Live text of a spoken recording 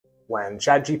When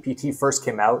ChatGPT first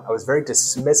came out, I was very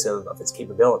dismissive of its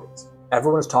capabilities.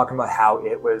 Everyone was talking about how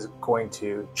it was going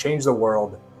to change the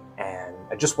world, and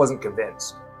I just wasn't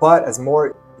convinced. But as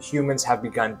more humans have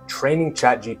begun training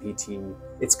ChatGPT,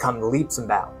 it's come leaps and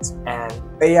bounds. And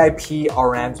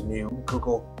AIPRM's new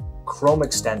Google Chrome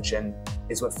extension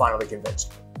is what finally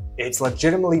convinced me. It's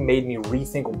legitimately made me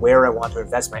rethink where I want to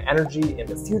invest my energy in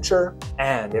the future,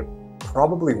 and it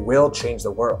probably will change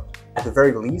the world. At the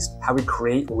very least, how we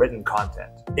create written content.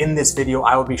 In this video,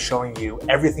 I will be showing you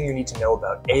everything you need to know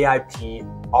about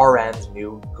AIPRM's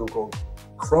new Google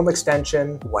Chrome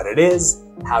extension, what it is,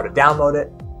 how to download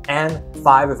it, and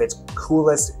 5 of its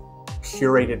coolest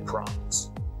curated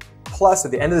prompts. Plus,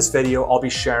 at the end of this video, I'll be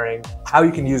sharing how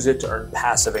you can use it to earn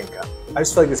passive income. I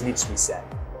just feel like this needs to be said.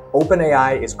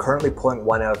 OpenAI is currently pulling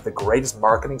one of the greatest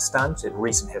marketing stunts in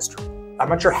recent history. I'm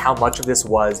not sure how much of this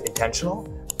was intentional,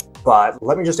 but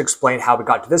let me just explain how we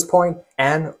got to this point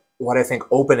and what I think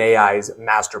OpenAI's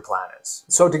master plan is.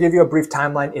 So to give you a brief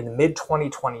timeline, in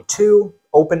mid-2022,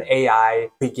 OpenAI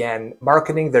began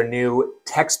marketing their new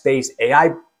text-based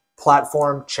AI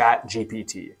platform,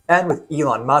 ChatGPT. And with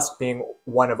Elon Musk being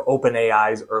one of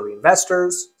OpenAI's early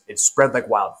investors, it spread like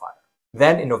wildfire.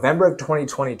 Then in November of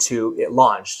 2022, it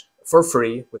launched for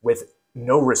free with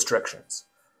no restrictions.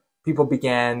 People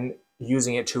began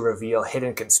using it to reveal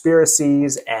hidden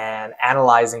conspiracies and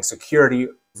analyzing security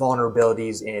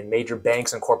vulnerabilities in major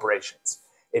banks and corporations.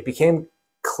 It became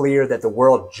clear that the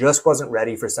world just wasn't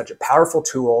ready for such a powerful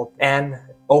tool, and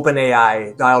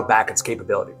OpenAI dialed back its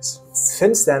capabilities.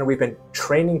 Since then, we've been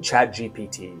training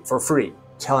ChatGPT for free,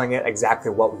 telling it exactly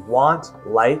what we want,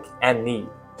 like, and need.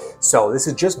 So this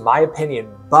is just my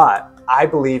opinion, but I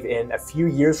believe in a few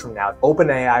years from now,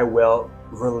 OpenAI will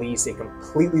release a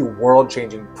completely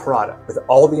world-changing product with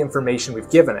all the information we've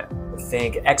given it.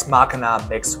 Think Ex Machina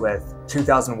mixed with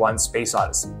 2001 Space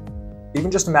Odyssey. Even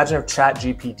just imagine if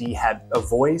ChatGPT had a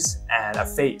voice and a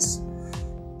face.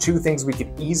 2 things we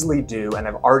could easily do, and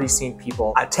I've already seen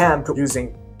people attempt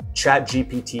using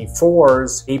ChatGPT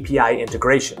 4's API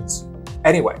integrations.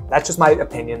 Anyway, that's just my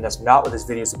opinion. That's not what this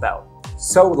video is about.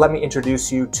 So let me introduce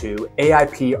you to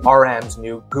AIPRM's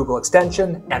new Google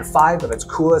extension and 5 of its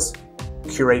coolest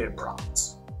curated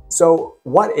prompts. So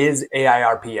what is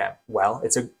AIPRM? Well,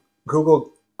 it's a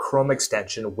Google Chrome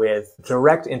extension with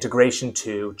direct integration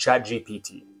to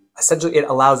ChatGPT. Essentially, it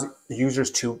allows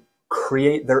users to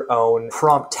create their own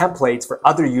prompt templates for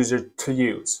other users to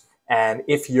use. And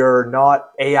if you're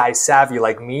not AI savvy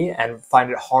like me and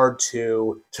find it hard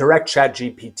to direct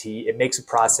ChatGPT, it makes the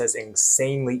process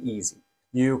insanely easy.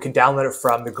 You can download it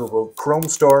from the Google Chrome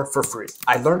store for free.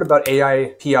 I learned about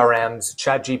AIPRM's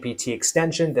ChatGPT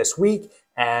extension this week,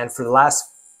 and for the last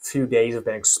few days I've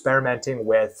been experimenting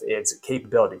with its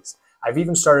capabilities. I've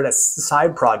even started a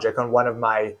side project on one of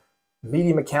my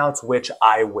Medium accounts, which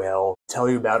I will tell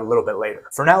you about a little bit later.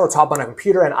 For now, let's hop on a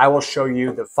computer and I will show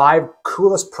you the 5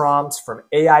 coolest prompts from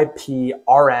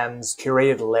AIPRM's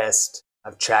curated list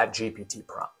of ChatGPT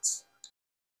prompts.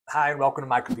 Hi, and welcome to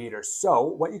my computer. So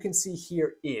what you can see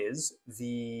here is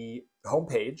the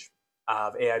homepage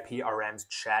of AIPRM's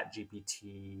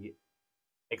ChatGPT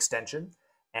extension.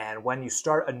 And when you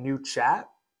start a new chat,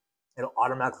 it'll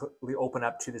automatically open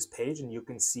up to this page, and you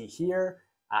can see here,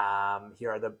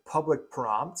 here are the public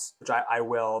prompts, which I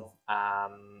will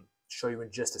show you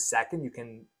in just a second.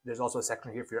 There's also a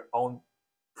section here for your own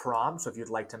prompt. So if you'd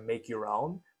like to make your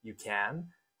own, you can.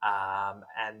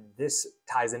 And this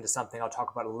ties into something I'll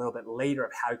talk about a little bit later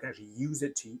of how you can actually use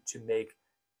it to make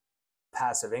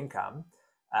passive income.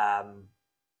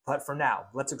 But for now,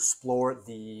 let's explore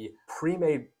the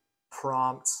pre-made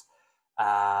prompts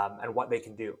and what they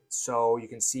can do. So you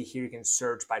can see here, you can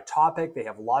search by topic. They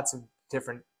have lots of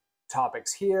different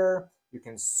topics here. You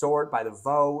can sort by the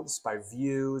votes, by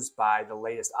views, by the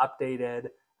latest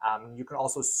updated. You can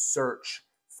also search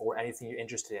for anything you're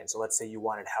interested in. So let's say you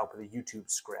wanted help with a YouTube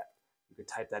script. You could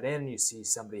type that in. You see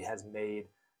somebody has made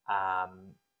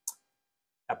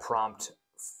a prompt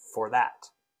for that.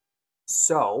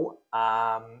 So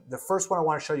the first one I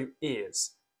want to show you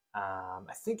is,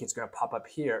 I think it's going to pop up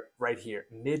here, right here,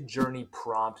 Mid-Journey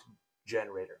Prompt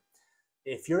Generator.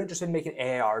 If you're interested in making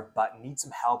AI art but need some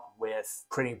help with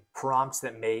creating prompts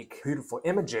that make beautiful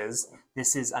images,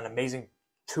 this is an amazing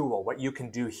tool. What you can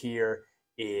do here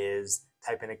is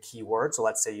type in a keyword. So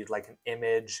let's say you'd like an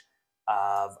image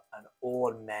of an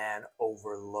old man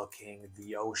overlooking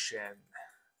the ocean.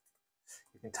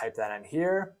 You can type that in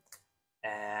here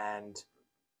and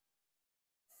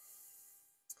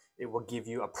it will give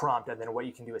you a prompt. And then what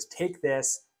you can do is take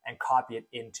this and copy it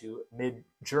into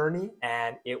Mid-Journey,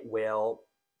 and it will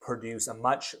produce a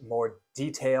much more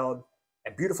detailed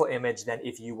and beautiful image than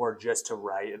if you were just to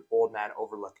write an old man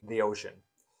overlooking the ocean.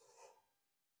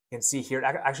 You can see here, it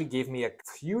actually gave me a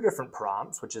few different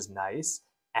prompts, which is nice.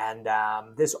 And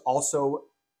this also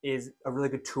is a really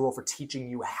good tool for teaching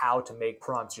you how to make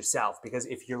prompts yourself. Because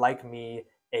if you're like me,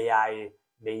 AI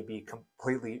may be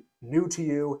completely new to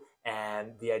you,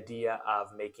 and the idea of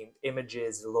making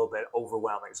images is a little bit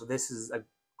overwhelming. So this is a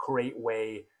great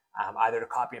way either to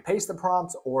copy and paste the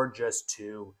prompts or just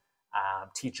to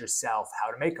teach yourself how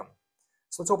to make them.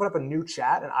 So let's open up a new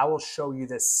chat and I will show you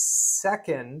the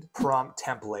second prompt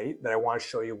template that I want to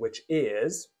show you, which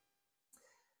is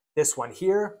this one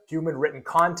here, human written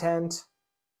content,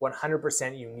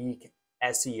 100% unique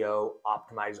SEO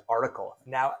optimized article.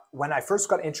 Now, when I first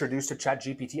got introduced to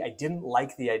ChatGPT, I didn't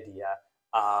like the idea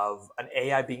of an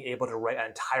AI being able to write an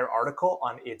entire article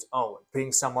on its own.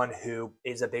 Being someone who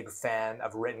is a big fan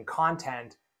of written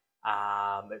content,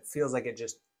 it feels like it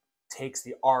just takes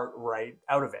the art right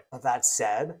out of it. That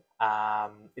said,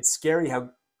 it's scary how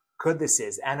good this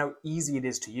is and how easy it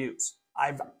is to use.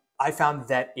 I found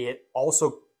that it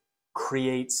also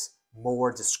creates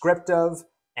more descriptive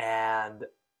and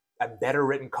a better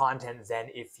written content than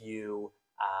if you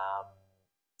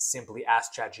simply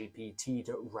ask ChatGPT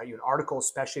to write you an article,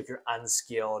 especially if you're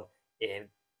unskilled in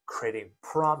creating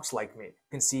prompts like me.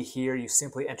 You can see here, you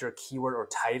simply enter a keyword or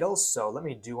title. So let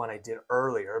me do one I did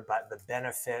earlier, but the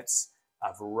benefits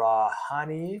of raw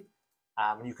honey.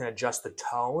 You can adjust the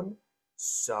tone.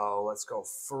 So let's go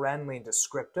friendly and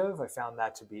descriptive. I found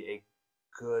that to be a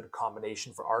good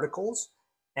combination for articles.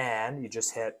 And you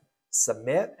just hit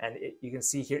submit, and you can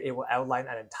see here, it will outline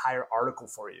an entire article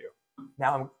for you.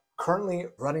 Now, I'm currently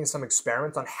running some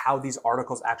experiments on how these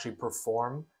articles actually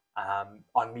perform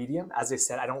on Medium. As I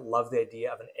said, I don't love the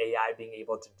idea of an AI being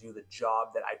able to do the job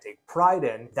that I take pride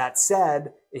in. That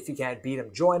said, if you can't beat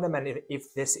them, join them. And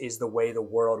if this is the way the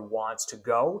world wants to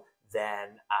go,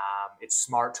 then it's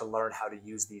smart to learn how to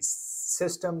use these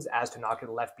systems as to not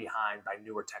get left behind by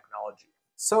newer technology.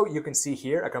 So you can see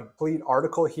here a complete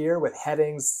article here with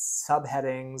headings,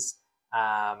 subheadings,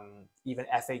 even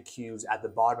FAQs at the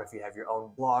bottom. If you have your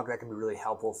own blog, that can be really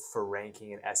helpful for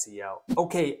ranking and SEO.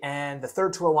 Okay, and the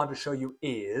third tool I want to show you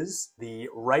is the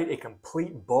write a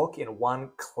complete book in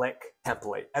one click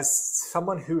template. As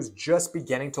someone who's just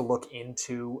beginning to look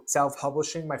into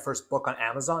self-publishing my first book on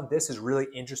Amazon, this is really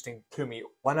interesting to me.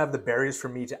 One of the barriers for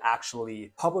me to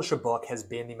actually publish a book has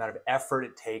been the amount of effort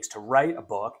it takes to write a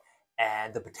book,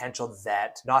 and the potential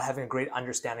that not having a great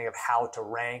understanding of how to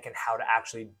rank and how to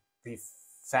actually be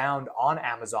found on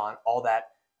Amazon, all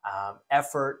that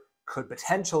effort could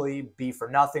potentially be for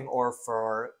nothing or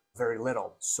for very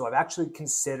little. So I've actually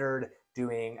considered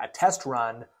doing a test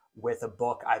run with a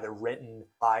book either written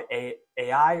by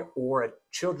AI or a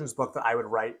children's book that I would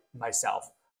write myself.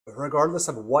 Regardless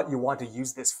of what you want to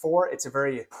use this for, it's a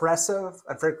very impressive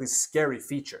and frankly scary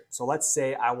feature. So let's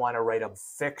say I want to write a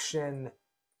fiction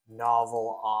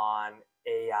novel on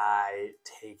AI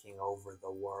taking over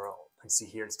the world. You can see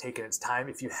here it's taken its time.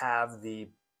 If you have the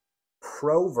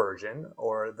Pro version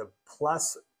or the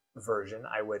Plus version,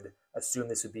 I would assume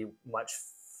this would be much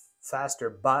faster,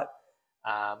 but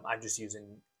I'm just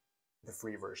using the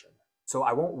free version. So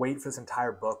I won't wait for this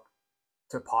entire book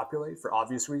to populate for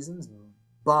obvious reasons,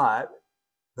 but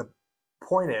the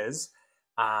point is,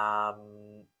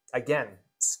 again,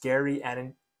 scary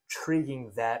and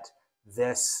intriguing that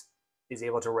this is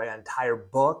able to write an entire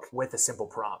book with a simple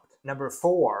prompt. Number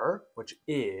 4, which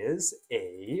is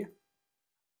a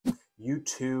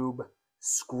YouTube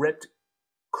script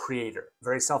creator.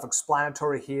 Very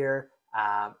self-explanatory here.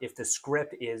 If the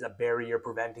script is a barrier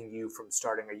preventing you from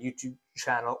starting a YouTube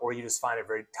channel, or you just find it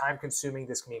very time-consuming,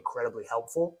 this can be incredibly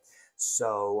helpful.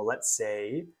 So let's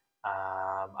say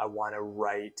I want to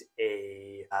write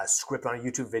a script on a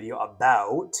YouTube video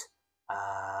about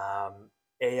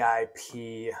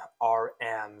AIPRM's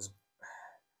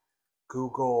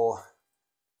Google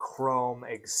Chrome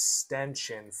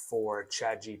extension for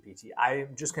ChatGPT.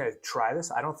 I'm just going to try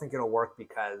this. I don't think it'll work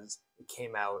because it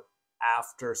came out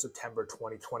after September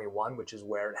 2021, which is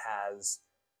where it has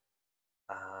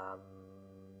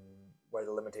where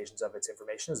the limitations of its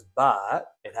information is,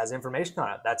 but it has information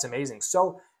on it. That's amazing.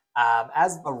 So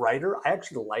as a writer, I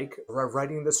actually like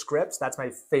writing the scripts. That's my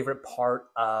favorite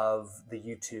part of the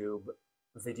YouTube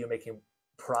video making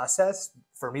process.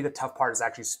 For me, the tough part is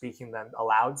actually speaking them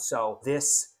aloud. So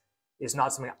this is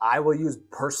not something I will use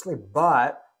personally,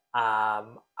 but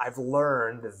I've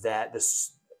learned that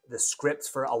the scripts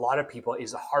for a lot of people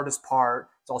is the hardest part.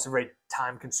 It's also very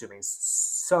time consuming.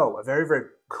 So very, very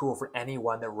cool for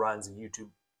anyone that runs a YouTube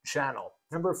channel.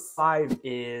 Number 5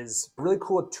 is a really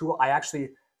cool tool I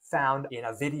actually found in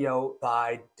a video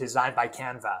designed by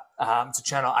Canva. It's a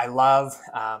channel I love.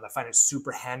 I find it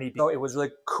super handy. So it was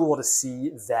really cool to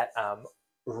see that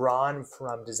Ron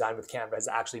from Design with Canva has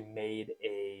actually made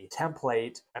a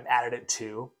template and added it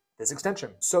to this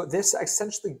extension. So this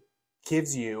essentially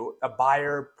gives you a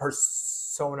buyer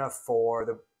persona for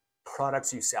the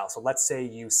products you sell. So let's say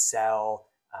you sell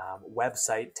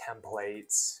website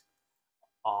templates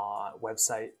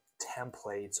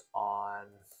on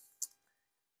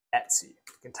Etsy.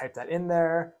 You can type that in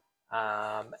there,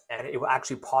 and it will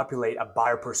actually populate a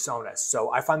buyer persona.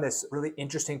 So I find this really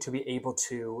interesting to be able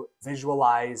to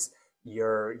visualize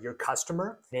your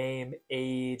customer, name,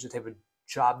 age, the type of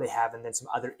job they have, and then some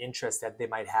other interests that they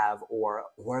might have or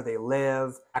where they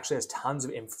live. Actually has tons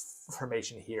of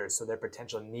information here. So their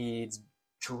potential needs,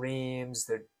 dreams,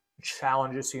 their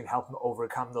challenges, so you can help them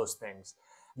overcome those things.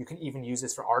 You can even use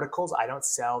this for articles. I don't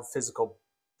sell physical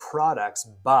products,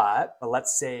 but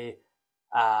let's say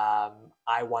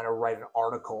I want to write an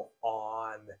article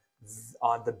on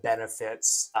the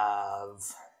benefits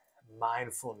of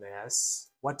mindfulness.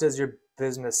 What does your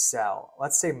business sell?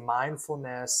 Let's say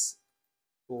mindfulness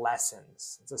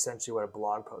lessons. It's essentially what a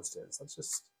blog post is. Let's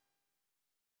just,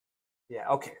 yeah,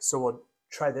 okay. So we'll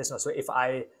try this now. So if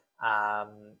I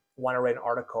want to write an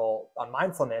article on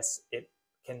mindfulness, it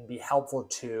can be helpful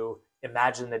to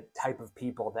imagine the type of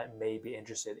people that may be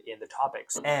interested in the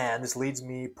topics. And this leads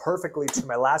me perfectly to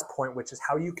my last point, which is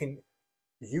how you can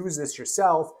use this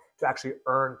yourself to actually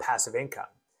earn passive income.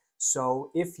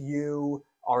 So if you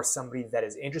are somebody that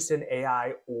is interested in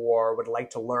AI or would like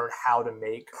to learn how to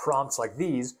make prompts like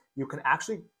these, you can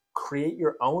actually create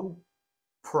your own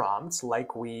prompts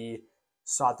like we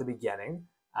saw at the beginning.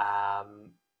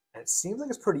 And it seems like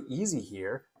it's pretty easy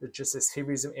here. There's just a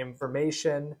series of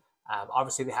information.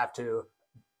 Obviously, they have to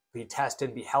be tested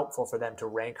and be helpful for them to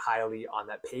rank highly on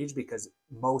that page, because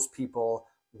most people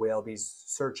will be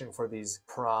searching for these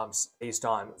prompts based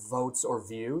on votes or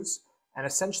views. And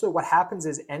essentially what happens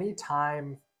is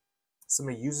anytime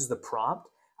somebody uses the prompt,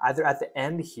 either at the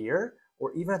end here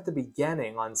or even at the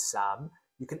beginning on some,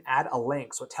 you can add a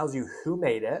link. So it tells you who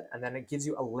made it, and then it gives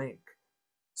you a link.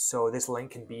 So this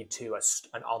link can be to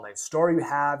an online store you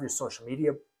have, your social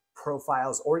media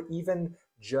profiles, or even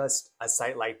just a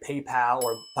site like PayPal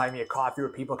or Buy Me a Coffee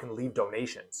where people can leave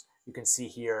donations. You can see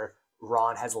here,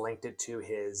 Ron has linked it to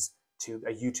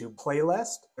a YouTube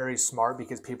playlist. Very smart,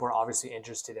 because people are obviously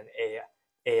interested in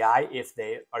AI if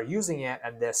they are using it.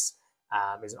 And this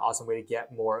is an awesome way to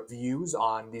get more views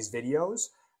on these videos.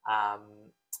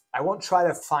 I won't try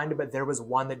to find it, but there was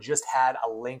one that just had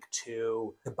a link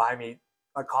to Buy Me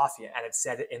a Coffee, and it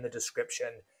said in the description,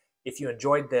 if you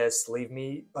enjoyed this, leave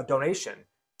me a donation.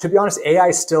 To be honest, AI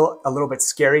is still a little bit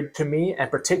scary to me,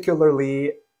 and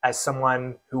particularly as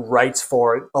someone who writes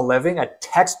for a living, a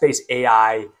text-based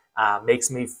AI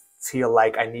makes me feel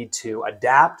like I need to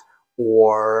adapt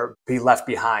or be left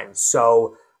behind.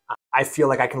 So I feel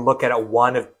like I can look at it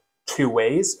one of two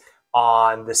ways.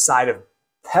 On the side of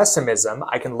pessimism,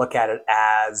 I can look at it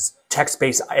as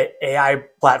text-based AI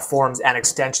platforms and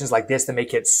extensions like this that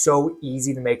make it so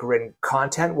easy to make written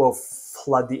content will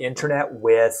flood the internet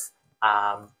with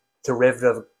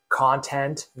derivative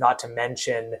content, not to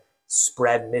mention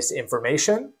spread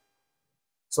misinformation.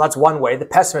 So that's one way, the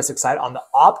pessimistic side. On the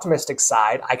optimistic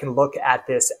side, I can look at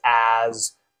this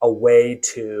as a way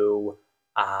to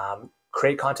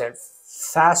create content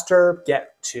faster,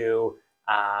 get to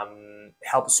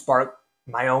help spark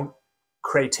my own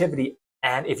creativity.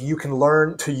 And if you can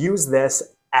learn to use this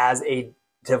as a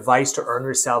device to earn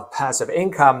yourself passive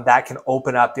income, that can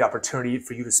open up the opportunity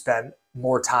for you to spend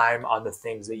more time on the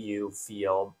things that you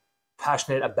feel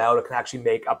passionate about. It can actually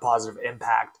make a positive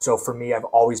impact. So for me, I've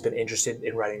always been interested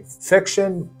in writing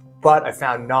fiction, but I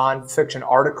found nonfiction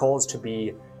articles to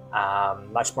be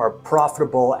much more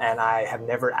profitable, and I have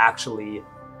never actually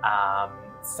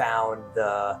found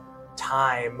the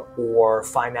time or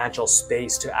financial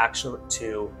space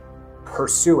to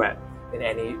pursue it in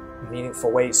any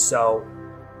meaningful way. So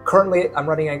currently I'm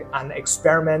running an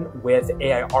experiment with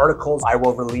AI articles. I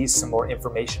will release some more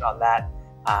information on that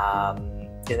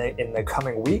in the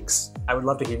coming weeks. I would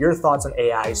love to hear your thoughts on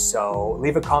AI, so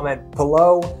leave a comment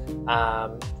below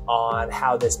on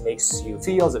how this makes you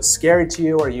feel. Is it scary to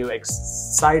you? Are you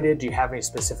excited? Do you have any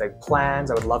specific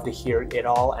plans? I would love to hear it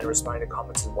all, and responding to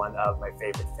comments is one of my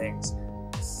favorite things.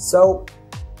 So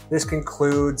this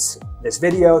concludes this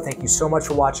video. Thank you so much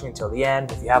for watching until the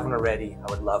end. If you haven't already,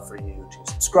 I would love for you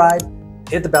to subscribe,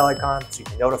 hit the bell icon so you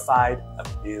can be notified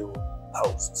of new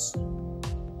posts.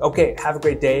 Okay, have a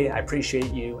great day. I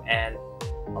appreciate you, and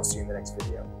I'll see you in the next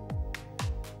video.